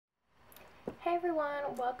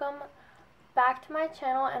everyone, welcome back to my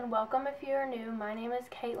channel, and welcome if you are new. My name is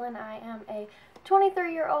Caitlin. I am a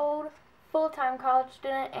 23-year-old full-time college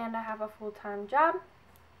student and I have a full-time job.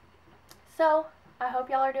 So I hope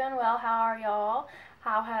y'all are doing well. How are y'all?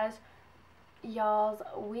 How has y'all's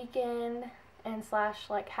weekend and slash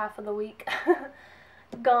like half of the week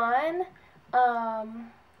gone? I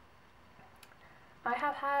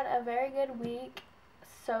have had a very good week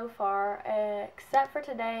so far, except for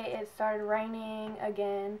today. It started raining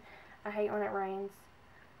again. I hate when it rains,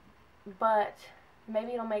 but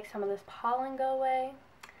maybe it'll make some of this pollen go away,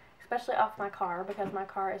 especially off my car because my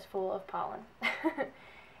car is full of pollen.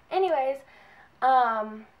 Anyways,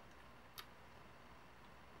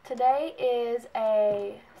 today is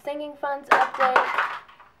a sinking funds update.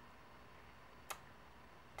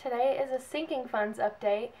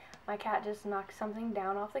 My cat just knocked something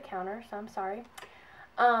down off the counter, so I'm sorry.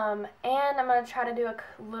 And I'm going to try to do a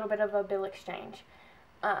little bit of a bill exchange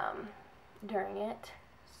during it.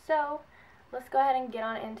 So let's go ahead and get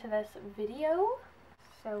on into this video.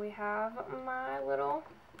 So we have my little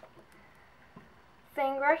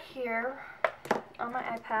thing right here on my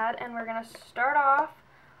iPad, and we're going to start off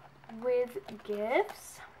with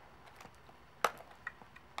gifts.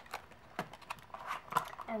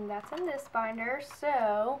 And that's in this binder.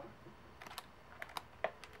 So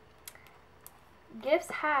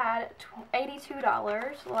gifts had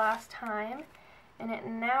 $82 last time, and it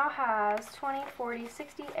now has 20, 40,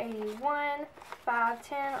 60, 81, 5,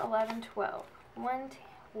 10, 11, 12.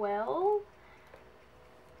 112.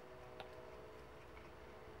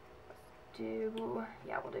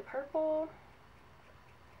 We'll do purple.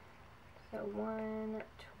 So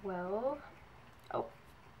 112. Oh.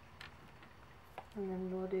 And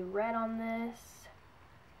then we'll do red on this.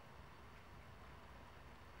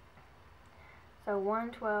 So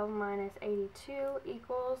 112 minus 82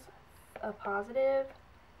 equals a positive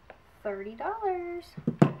 $30.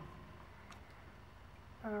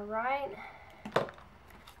 Alright.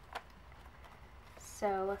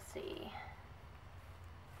 So let's see.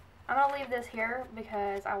 I'm going to leave this here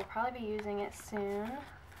because I will probably be using it soon.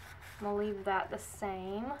 I'm going to leave that the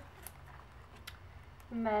same.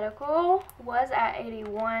 Medical was at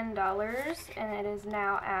 $81 and it is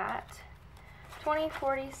now at 20,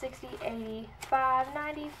 40, 60, 80, 5,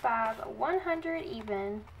 95, 100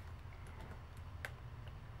 even.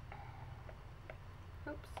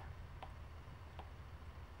 Oops.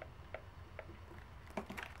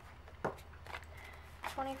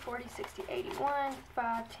 $20, 40, 60, 81,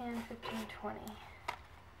 5, 10, 15, 20.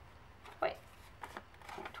 Wait.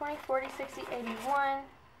 20, 40, 60, 81,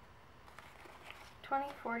 20,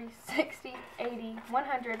 40, 60, 80,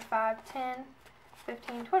 100, 5, 10,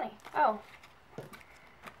 15, 20. Oh.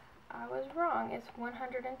 I was wrong. It's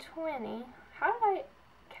 120. How did I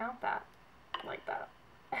count that like that?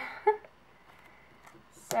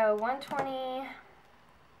 So 120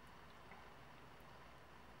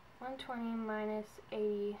 minus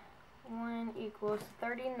 81 equals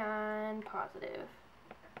 39 positive.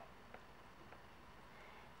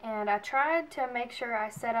 And I tried to make sure I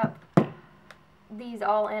set up these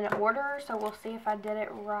all in order, so we'll see if I did it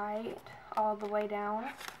right all the way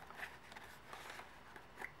down.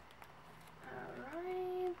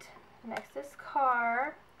 Next is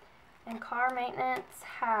car, and car maintenance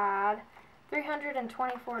had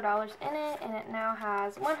 $324 in it, and it now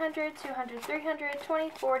has 100, 200, 300, 20,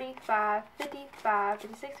 40, 5, 55,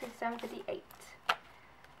 56, 57, 58.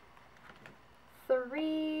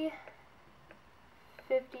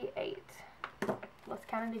 358. Let's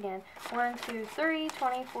count it again. 1, 2, 3,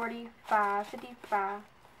 20, 40, 5, 55.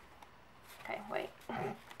 Okay, wait.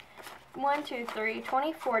 1, 2, 3,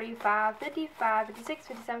 20, 40, 5, 55, 56,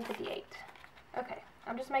 57, 58. Okay,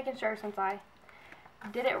 I'm just making sure since I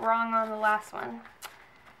did it wrong on the last one.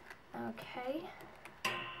 Okay,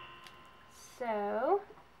 so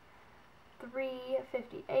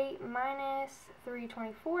 358 minus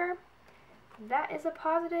 324, that is a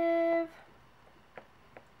positive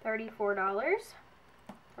 $34.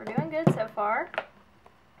 We're doing good so far.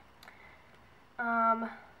 Oh.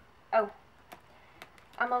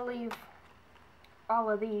 I'm going to leave all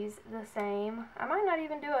of these the same. I might not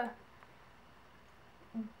even do a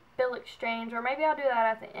bill exchange, or maybe I'll do that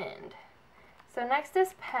at the end. So next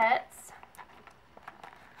is pets.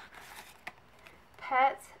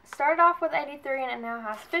 Pets started off with 83 and it now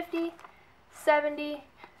has 50, 70,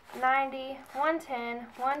 90, 110,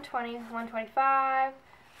 120, 125,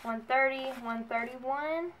 130,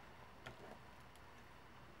 131,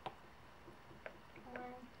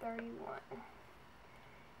 131.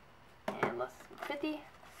 And let's 50,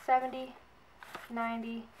 70,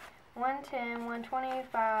 90, 110,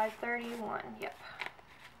 125, 31. Yep.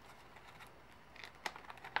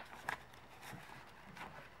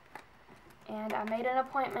 And I made an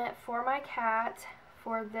appointment for my cat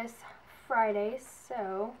for this Friday,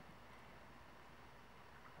 so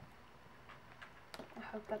I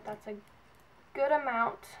hope that that's a good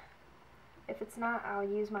amount. If it's not, I'll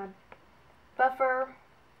use my buffer.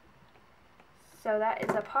 So that is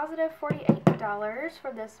a positive $48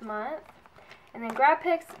 for this month. And then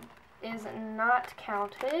GrabPix is not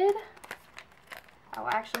counted. I will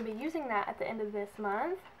actually be using that at the end of this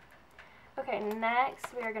month. Okay,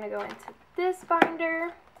 next we are going to go into this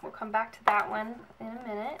binder. We'll come back to that one in a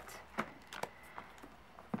minute.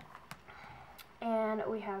 And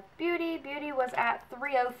we have Beauty. Beauty was at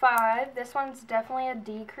 $305. This one's definitely a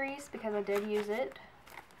decrease because I did use it.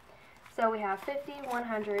 So we have 50,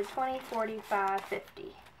 100, 20, 45,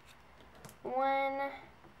 50.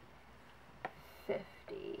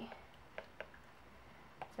 150.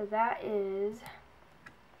 So that is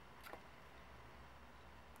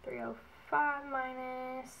 305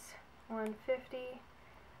 minus 150.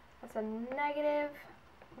 That's a negative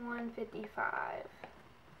 155.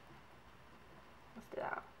 Let's do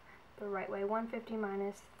that the right way. 150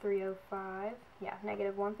 minus 305. Yeah,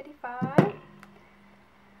 negative 155.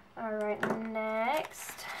 Alright,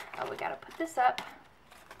 next. Oh, we gotta put this up.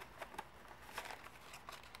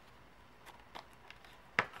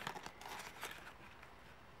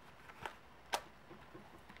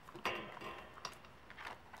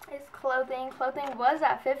 Is clothing. Clothing was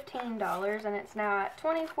at $15 and it's now at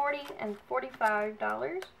 $20, $40, and $45.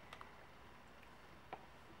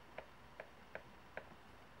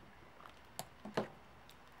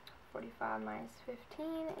 $45 minus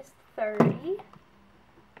 15 is 30.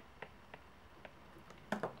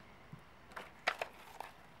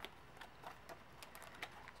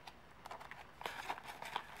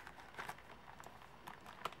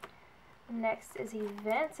 Next is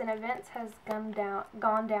events, and events has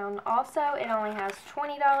gone down also. It only has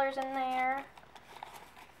 $20 in there.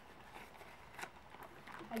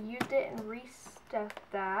 I used it and restuffed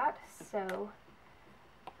that, so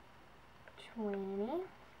 20.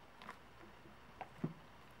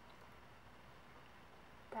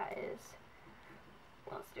 That is,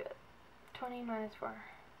 let's do it. 20 minus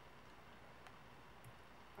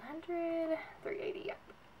 400, 380, yep.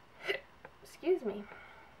 Excuse me.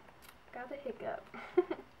 Got the hiccup.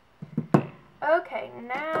 Okay,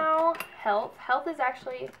 now health. Health is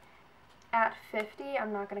actually at 50.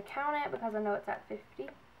 I'm not going to count it because I know it's at 50.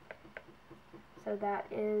 So that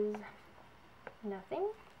is nothing.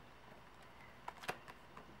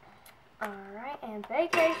 Alright, and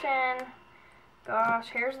vacation. Gosh,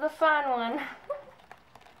 here's the fun one.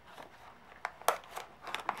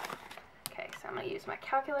 Okay, so I'm going to use my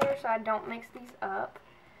calculator so I don't mix these up.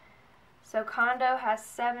 So condo has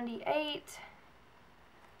 78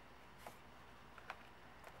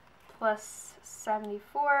 plus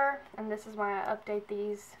 74, and this is why I update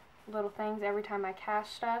these little things every time I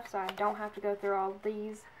cash stuff, so I don't have to go through all of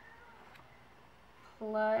these.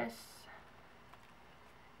 Plus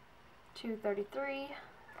 233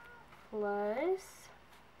 plus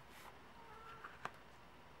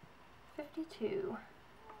 52.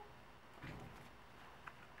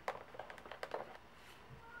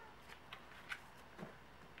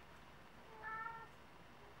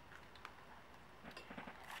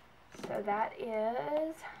 So that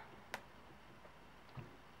is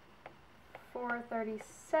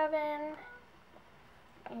 437,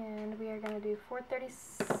 and we are going to do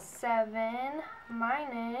 437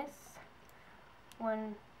 minus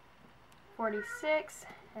 146,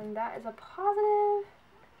 and that is a positive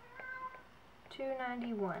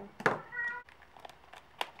 291.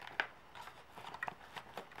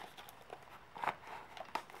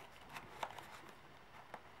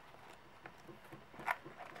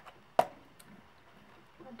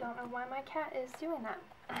 Don't know why my cat is doing that.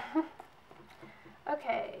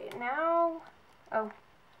 Okay, now, oh,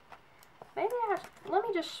 maybe let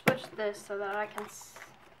me just switch this so that I can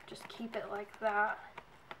just keep it like that.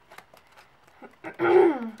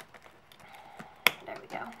 There we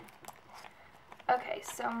go. Okay,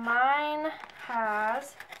 so mine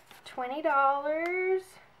has $20.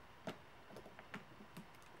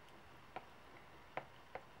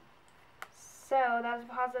 So that's a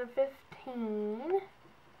positive 15.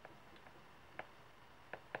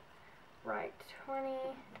 Right, 20,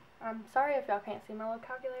 I'm sorry if y'all can't see my little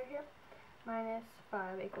calculator here, minus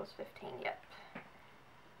 5 equals 15, yep.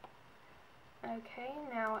 Okay,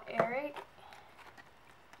 now Eric,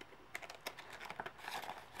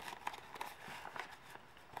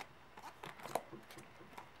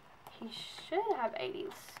 he should have 80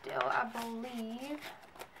 still, I believe.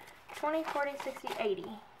 20, 40, 60, 80.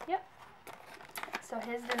 Yep. So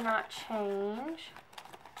his did not change.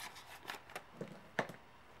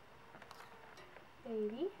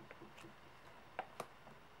 80.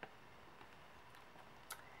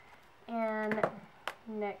 And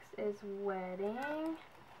next is wedding.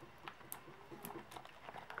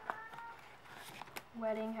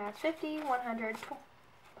 Wedding has 50, 100,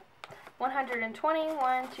 120,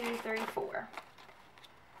 1, 2, 3, 4.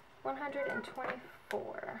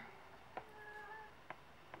 124.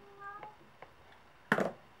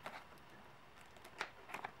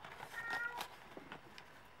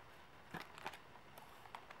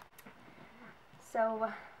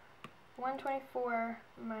 So 124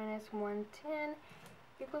 minus 110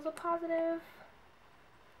 equals a positive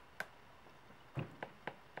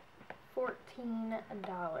 $14.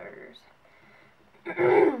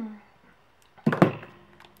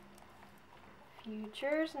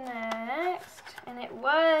 Futures next, and it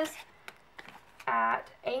was at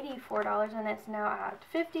 $84 and it's now at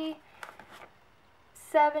 50,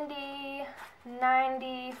 70,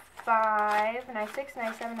 95, 96,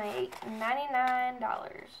 97, 98,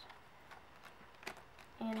 $99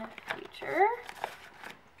 in future.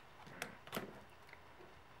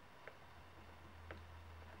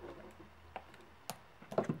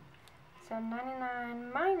 So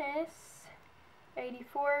 99 minus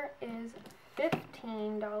 84 is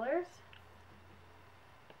 $15.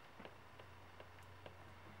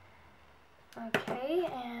 Okay,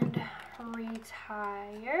 and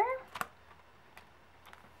retire.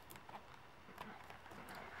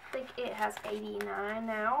 I think it has 89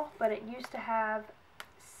 now, but it used to have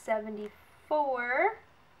 74.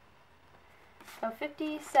 So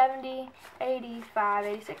 50, 70, 85,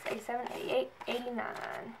 86, 87, 88,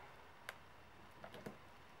 89.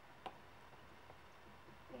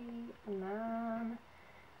 89.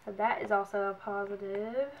 So that is also a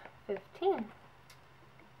positive 15.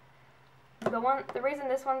 The reason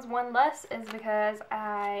this one's one less is because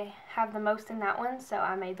I have the most in that one, so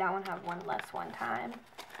I made that one have one less one time.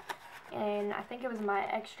 And I think it was my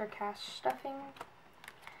extra cash stuffing.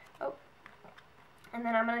 Oh. And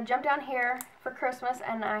then I'm going to jump down here for Christmas,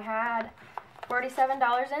 and I had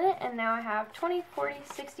 $47 in it, and now I have 20, 40,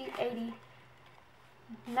 60, 80,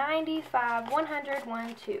 95, 100,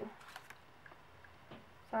 1, 2.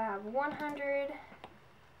 So I have $102.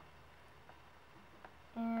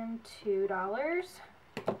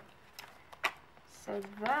 So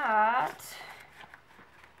that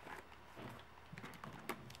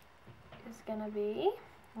is going to be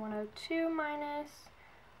 102 minus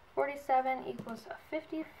 47 equals a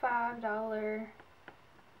 $55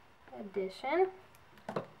 addition.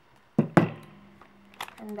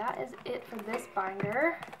 And that is it for this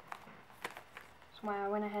binder. That's why I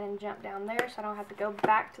went ahead and jumped down there so I don't have to go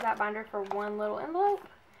back to that binder for one little envelope.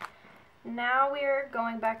 Now we're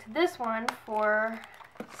going back to this one for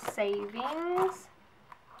savings.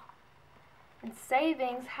 And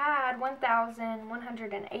savings had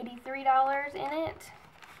 $1,183 in it.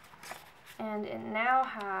 And it now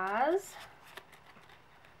has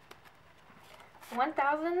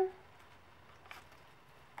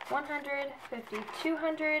 $1,150,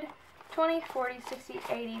 200, 20, 40, 60,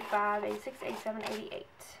 85, 86, 87, 88.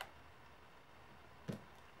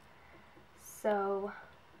 So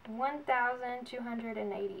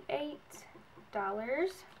 $1,288.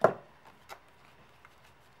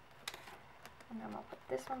 And I'm going to put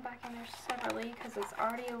this one back in there separately because it's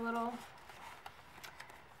already a little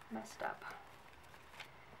messed up.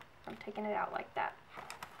 I'm taking it out like that.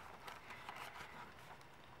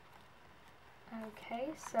 Okay,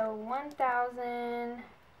 so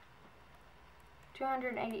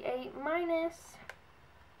 1,288 minus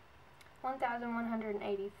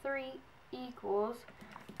 1,183 equals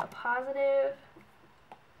a positive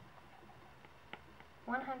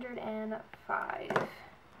 105.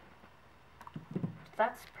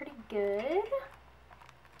 That's pretty good.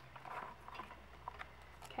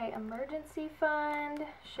 Okay, emergency fund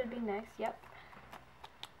should be next. Yep.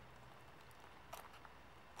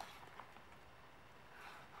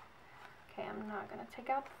 Okay, I'm not going to take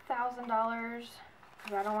out the $1,000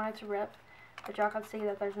 because I don't want it to rip. But y'all can see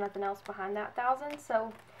that there's nothing else behind that 1,000.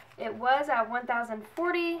 So it was at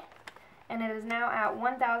 1,040 and it is now at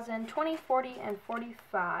 1,020, 40, and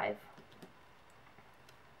 45.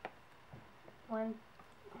 What in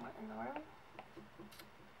the world?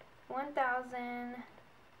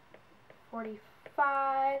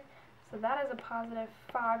 1,045. So that is a positive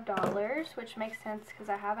 $5, which makes sense because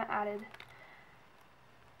I haven't added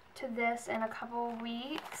to this in a couple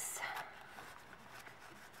weeks.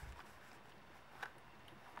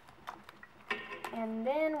 And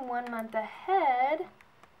then 1 month ahead,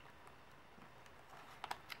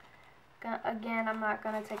 again, I'm not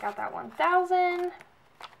going to take out that 1,000.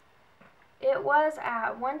 It was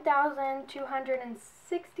at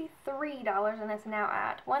 $1,263, and it's now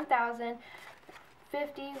at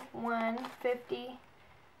 $1,051.50,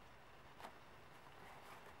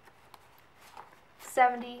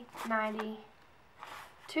 70, 90,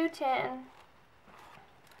 210,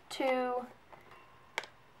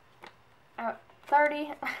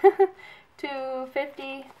 30,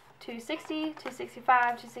 250, 260,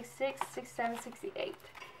 265, 266, 67, 68.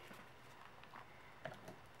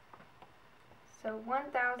 So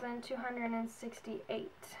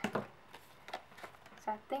 1,268. So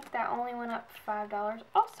I think that only went up $5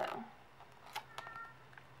 also.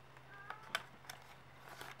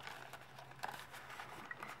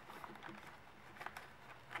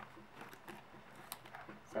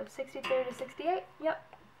 So 63 to 68, yep.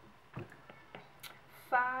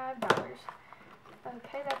 $5.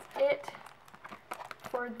 Okay, that's it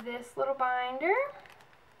for this little binder.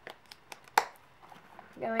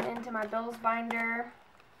 Going into my bills binder,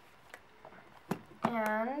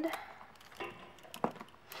 and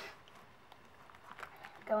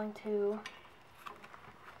going to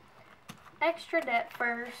extra debt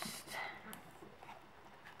first,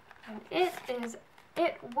 and it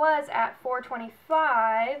was at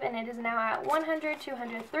 $425, and it is now at $100,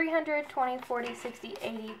 $200, $300, $20, $40, $60,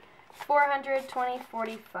 $80, $400, $20,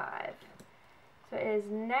 $45. So it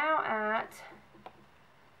is now at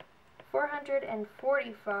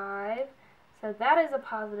 $445. So that is a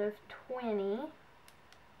positive 20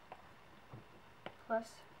 plus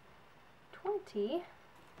 20,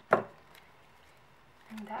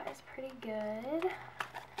 and that is pretty good.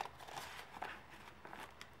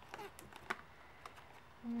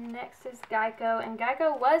 Next is Geico, and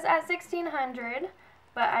Geico was at $1,600,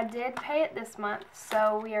 but I did pay it this month,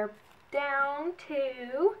 so we are down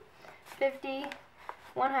to 50,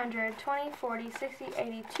 100, 20, 40, 60,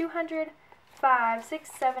 80, 200, 5,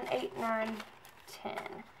 6, 7, 8, 9,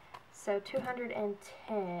 10. So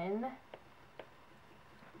 210.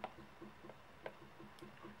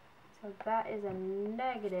 So that is a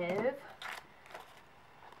negative.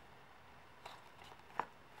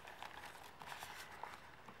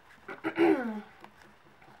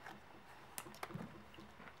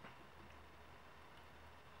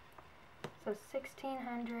 So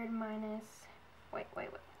 1,600 minus, wait,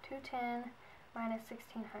 210 minus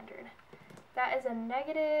 1,600. That is a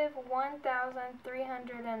negative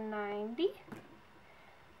 $1,390.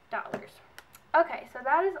 Okay, so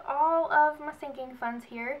that is all of my sinking funds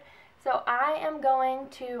here. So I am going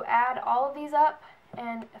to add all of these up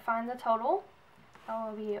and find the total. I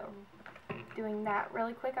will be doing that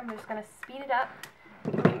really quick. I'm just going to speed it up.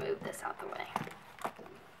 Let me move this out the way.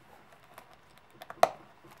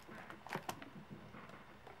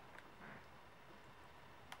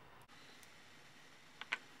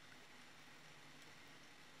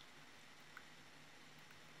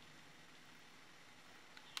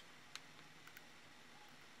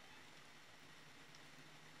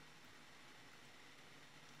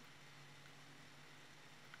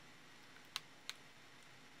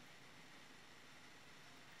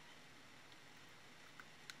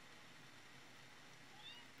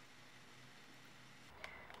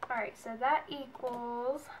 Alright, so that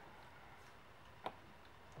equals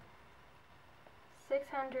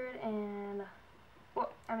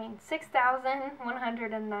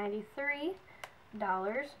 $6,193.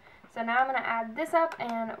 So now I'm going to add this up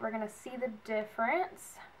and we're going to see the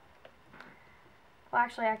difference. Well,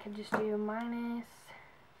 actually I could just do minus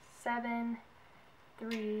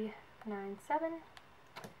 7,397,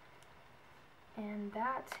 and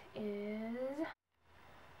that is...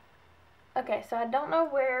 Okay, so I don't know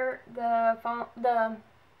where the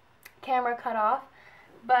camera cut off,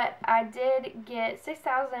 but I did get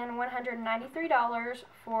 $6,193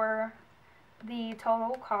 for the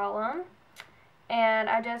total column, and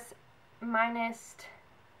I just minused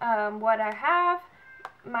what I have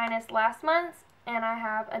minus last month's, and I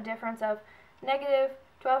have a difference of negative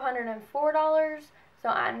 $1,204. So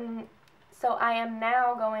I am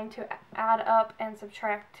now going to add up and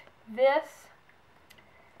subtract this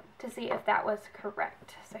to see if that was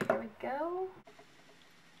correct. So here we go.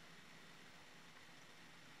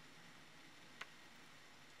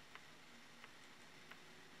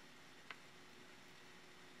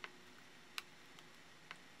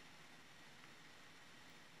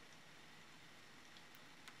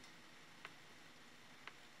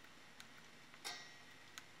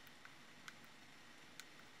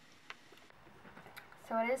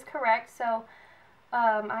 So it is correct. So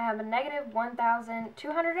I have a negative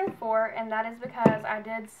 1,204, and that is because I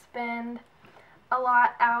did spend a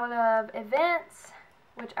lot out of events,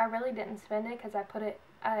 which I really didn't spend it because I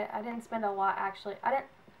didn't spend a lot actually.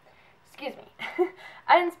 Excuse me.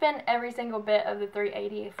 I didn't spend every single bit of the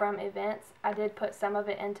 380 from events. I did put some of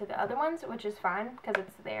it into the other ones, which is fine because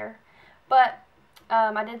it's there. But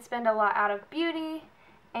I did spend a lot out of beauty,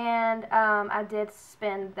 and I did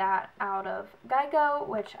spend that out of Geico,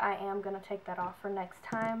 which I am going to take that off for next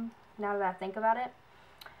time, now that I think about it.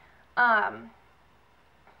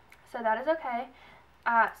 So that is okay.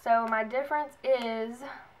 So my difference is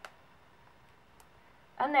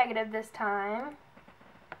a negative this time.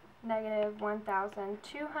 Negative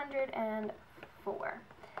 1,204.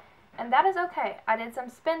 And that is okay. I did some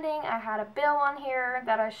spending. I had a bill on here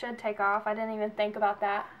that I should take off. I didn't even think about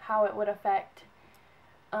that, how it would affect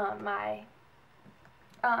my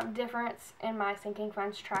difference in my sinking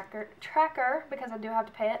funds tracker because I do have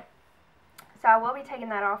to pay it. So I will be taking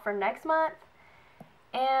that off for next month.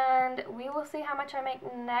 And we will see how much I make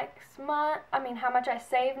next month. I mean, how much I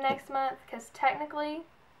save next month, because technically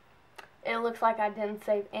it looks like I didn't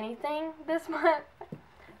save anything this month,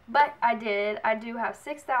 but I did. I do have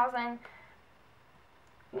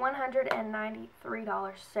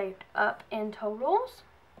 $6,193 saved up in totals,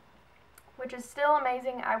 which is still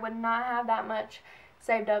amazing. I would not have that much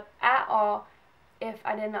saved up at all if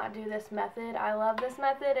I did not do this method. I love this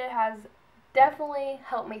method. It has definitely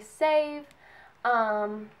helped me save a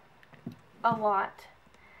lot,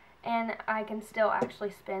 and I can still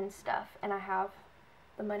actually spend stuff, and I have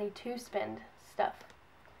the money to spend stuff,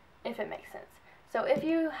 if it makes sense. So if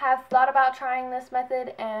you have thought about trying this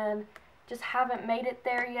method and just haven't made it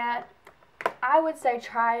there yet, I would say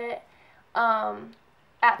try it.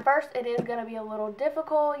 At first it is going to be a little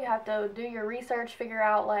difficult. You have to do your research, figure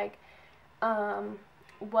out like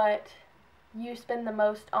what you spend the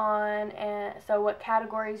most on, and so what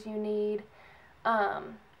categories you need,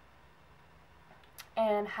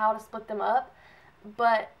 and how to split them up.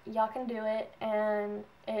 But y'all can do it, and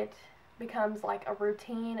it becomes like a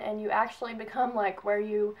routine, and you actually become like where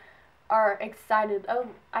you are excited. Oh,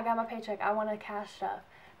 I got my paycheck, I want to cash stuff.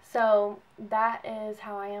 So that is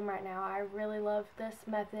how I am right now. I really love this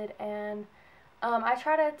method, and I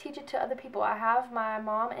try to teach it to other people. I have my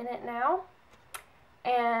mom in it now,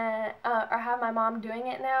 and I have my mom doing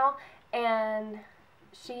it now, and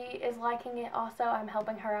she is liking it also. I'm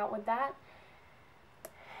helping her out with that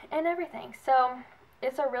and everything. So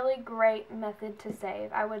it's a really great method to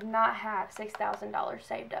save. I would not have $6,000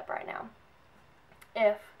 saved up right now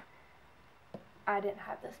if I didn't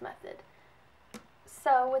have this method.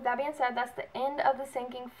 So with that being said, that's the end of the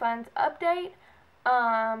sinking funds update.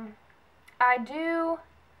 I did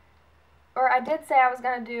say I was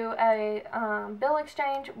going to do a bill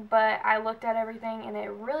exchange, but I looked at everything and it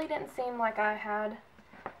really didn't seem like I had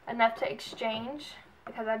enough to exchange,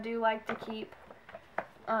 because I do like to keep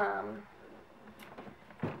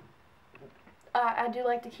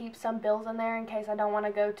some bills in there in case I don't want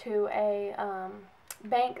to go to a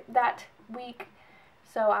bank that week.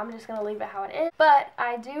 So I'm just going to leave it how it is. But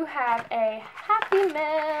I do have a Happy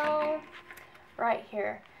Mail right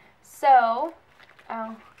here. So,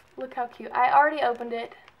 oh, look how cute. I already opened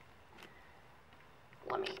it.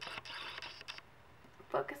 Let me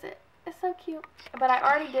focus it. It's so cute. But I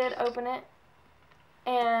already did open it.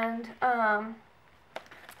 And I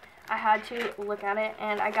had to look at it.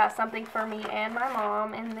 And I got something for me and my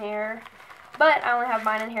mom in there. But I only have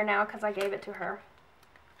mine in here now because I gave it to her.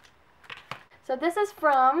 So this is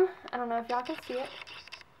from, I don't know if y'all can see it,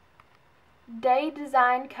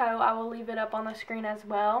 Dayedesignco. I will leave it up on the screen as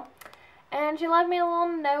well. And she left me a little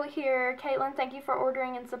note here. Caitlin, thank you for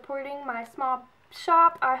ordering and supporting my small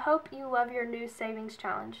shop. I hope you love your new savings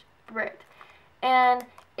challenge, Britt. And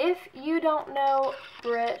if you don't know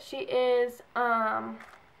Britt, she is on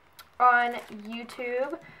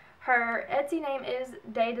YouTube. Her Etsy name is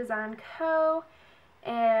Dayedesignco,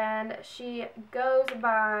 and she goes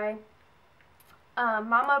by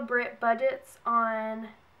Mama Britt Budgets on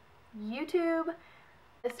YouTube.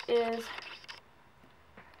 This is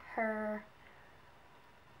her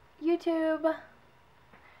YouTube,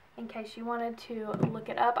 in case you wanted to look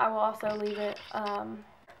it up. I will also leave it.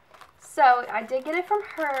 So I did get it from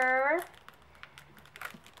her,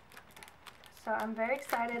 so I'm very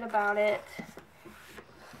excited about it.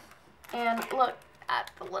 And look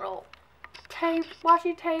at the little tape,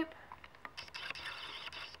 washi tape.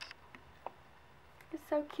 It's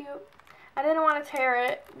so cute. I didn't want to tear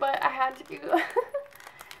it, but I had to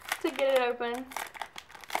to get it open.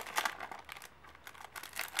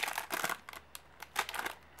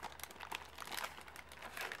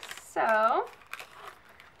 So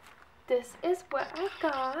this is what I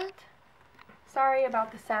got. Sorry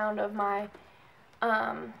about the sound of my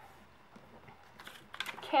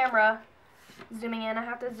camera zooming in. I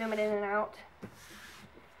have to zoom it in and out.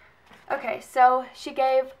 Okay, so she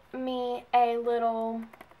gave me a little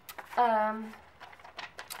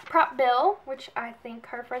prop bill, which I thank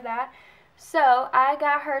her for that. So I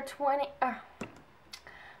got her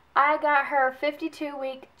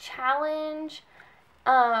 52-week challenge,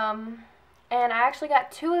 and I actually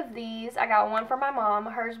got 2 of these. I got one for my mom.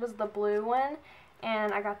 Hers was the blue one,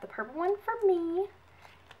 and I got the purple one for me.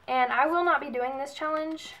 And I will not be doing this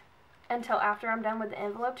challenge until after I'm done with the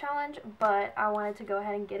envelope challenge, but I wanted to go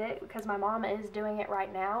ahead and get it because my mom is doing it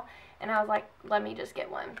right now, and I was like, let me just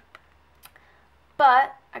get one.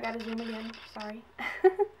 But I gotta zoom again, sorry.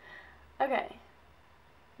 Okay,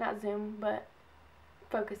 not zoom, but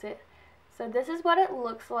focus it. So this is what it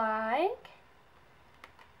looks like.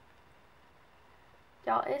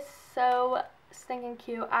 Y'all, it's so stinking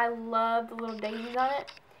cute. I love the little daisies on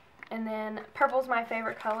it. And then purple's my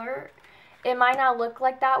favorite color. It might not look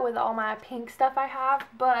like that with all my pink stuff I have,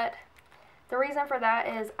 but the reason for that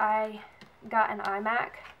is I got an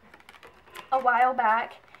iMac a while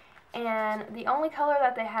back, and the only color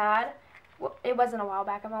that they had, well, it wasn't a while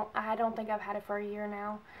back, I don't think I've had it for a year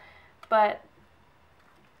now, but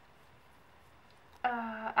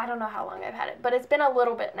I don't know how long I've had it, but it's been a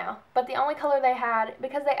little bit now. But the only color they had,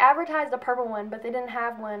 because they advertised a purple one, but they didn't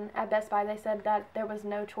have one at Best Buy, they said that there was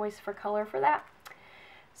no choice for color for that.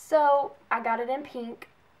 So I got it in pink,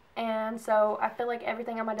 and so I feel like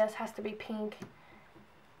everything on my desk has to be pink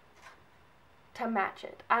to match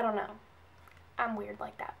it. I don't know. I'm weird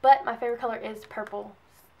like that. But my favorite color is purple.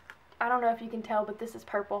 I don't know if you can tell, but this is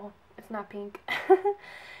purple. It's not pink.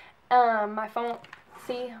 My phone,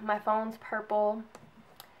 see, my phone's purple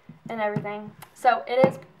and everything. So it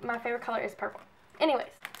is, my favorite color is purple. Anyways.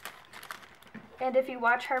 And if you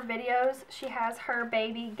watch her videos, she has her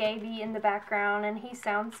baby Gaby in the background, and he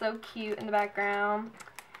sounds so cute in the background.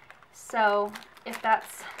 So if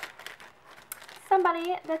that's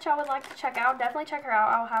somebody that y'all would like to check out, definitely check her out.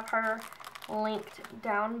 I'll have her linked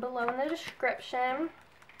down below in the description.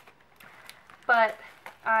 But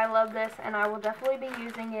I love this, and I will definitely be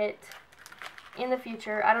using it in the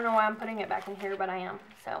future. I don't know why I'm putting it back in here, but I am.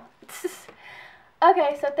 So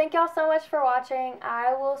okay, so thank y'all so much for watching.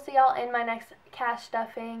 I will see y'all in my next cash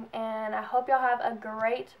stuffing, and I hope y'all have a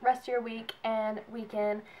great rest of your week and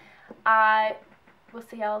weekend. I will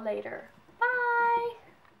see y'all later.